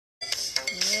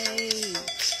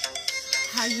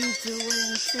how you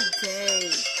doing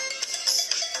today?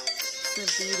 It's a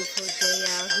beautiful day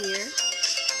out here.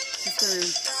 Just gonna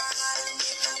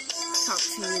talk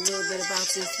to you a little bit about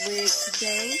this wig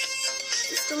today.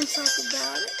 Just gonna talk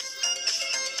about it.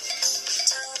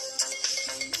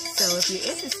 So if you're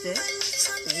interested,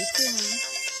 stay tuned.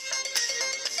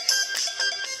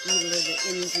 Need a little bit of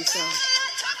energy, so.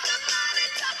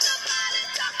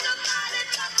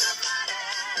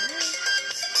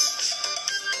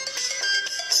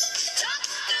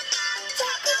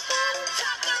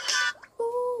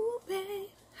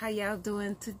 How y'all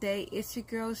doing today? It's your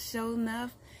girl Show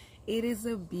Enough. It is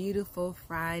a beautiful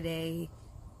Friday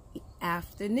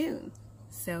afternoon.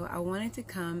 So I wanted to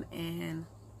come and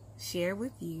share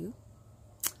with you,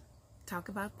 talk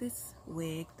about this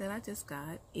wig that I just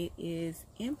got. It is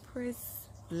Empress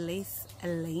Lace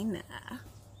Alani.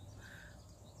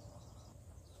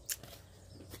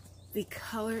 The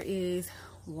color is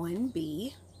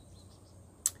 1B.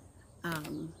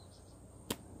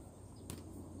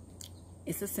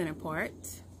 It's a center part.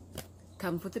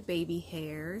 Comes with the baby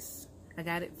hairs. I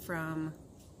got it from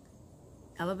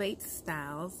Elevate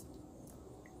Styles.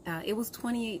 It was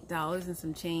 $28 and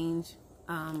some change,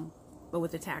 but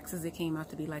with the taxes it came out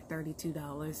to be like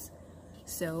 $32.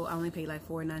 So I only paid like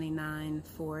 $4.99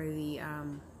 for the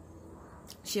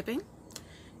shipping.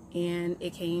 And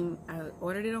it came, I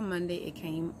ordered it on Monday. It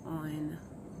came on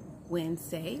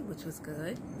Wednesday, which was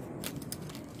good.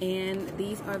 And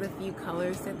these are the few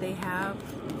colors that they have.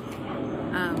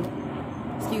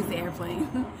 Excuse the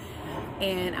airplane.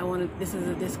 And this is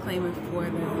a disclaimer for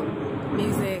the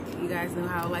music. You guys know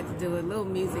how I like to do it. A little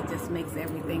music just makes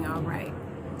everything all right.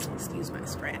 Excuse my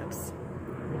scraps.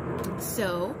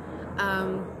 So,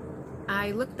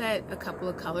 I looked at a couple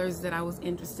of colors that I was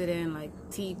interested in, like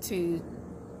T227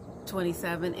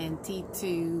 and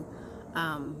T2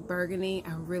 burgundy.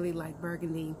 I really like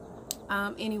burgundy.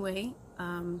 Anyway,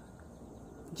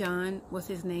 John was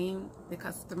his name, the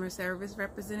customer service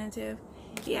representative.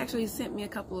 He actually sent me a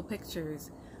couple of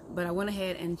pictures, but I went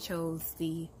ahead and chose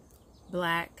the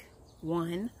black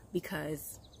one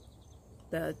because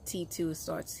the T2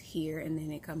 starts here and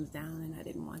then it comes down, and I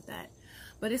didn't want that.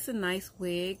 But it's a nice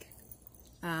wig.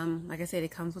 Like I said, it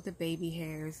comes with the baby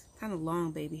hairs, kind of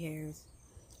long baby hairs.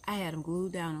 I had them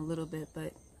glued down a little bit,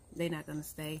 but they're not gonna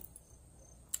stay.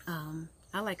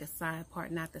 I like a side part,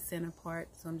 not the center part,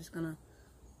 so I'm just gonna,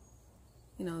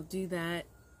 you know, do that.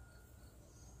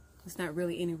 There's not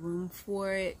really any room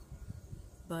for it,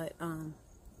 but I'm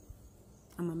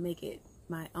gonna make it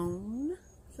my own,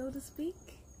 so to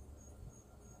speak.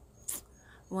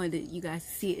 I wanted you guys to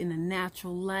see it in a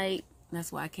natural light.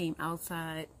 That's why I came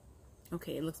outside.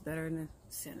 Okay, it looks better in the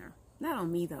center. Not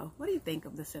on me though. What do you think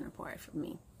of the center part for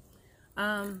me?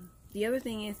 The other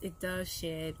thing is it does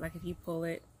shed, like if you pull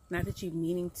it. Not that you're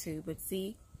meaning to, but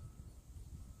see,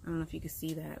 I don't know if you can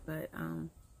see that, but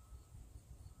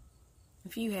a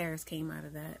few hairs came out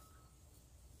of that.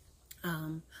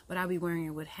 But I'll be wearing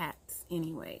it with hats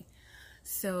anyway.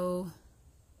 So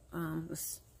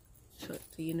let's show it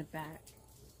to you in the back.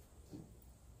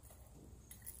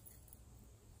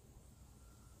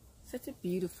 Such a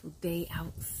beautiful day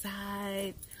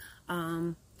outside.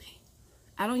 I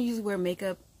don't usually wear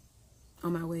makeup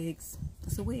on my wigs.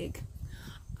 It's a wig.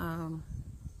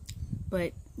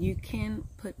 But you can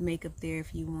put makeup there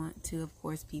if you want to. Of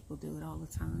course, people do it all the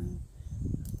time.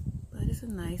 But it's a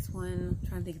nice one. I'm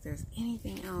trying to think if there's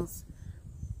anything else.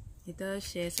 It does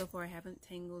shed. So far, I haven't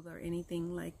tangled or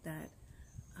anything like that.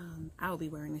 I'll be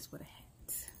wearing this with a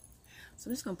hat. So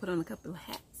I'm just going to put on a couple of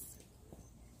hats.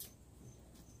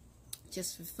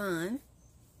 Just for fun.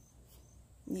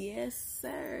 Yes,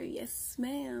 sir. Yes,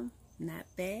 ma'am. Not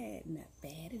bad. Not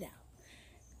bad at all.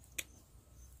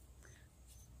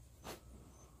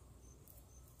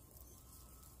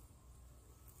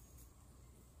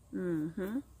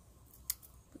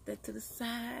 Put that to the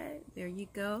side. There you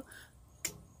go.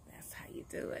 That's how you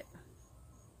do it.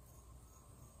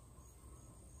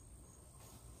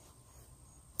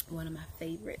 One of my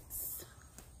favorites.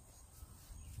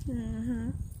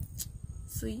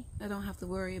 See, I don't have to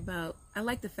worry about. I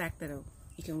like the fact that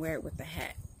you can wear it with the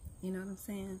hat. You know what I'm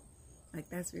saying? Like,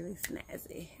 that's really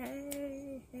snazzy.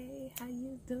 Hey, hey, how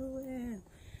you doing?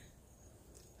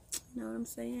 You know what I'm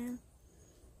saying?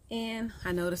 And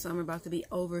I know the summer about to be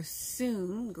over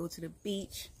soon. Go to the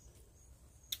beach.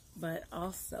 But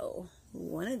also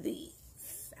one of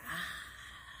these.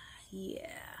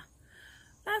 Yeah.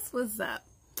 That's what's up.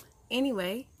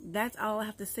 Anyway, that's all I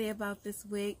have to say about this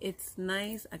wig. It's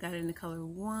nice. I got it in the color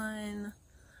 1.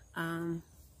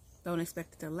 Don't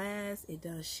expect it to last. It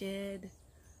does shed.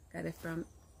 Got it from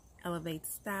Elevate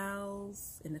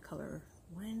Styles in the color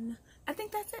I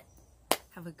think that's it.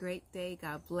 Have a great day.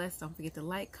 God bless. Don't forget to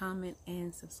like, comment,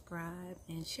 and subscribe,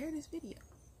 and share this video.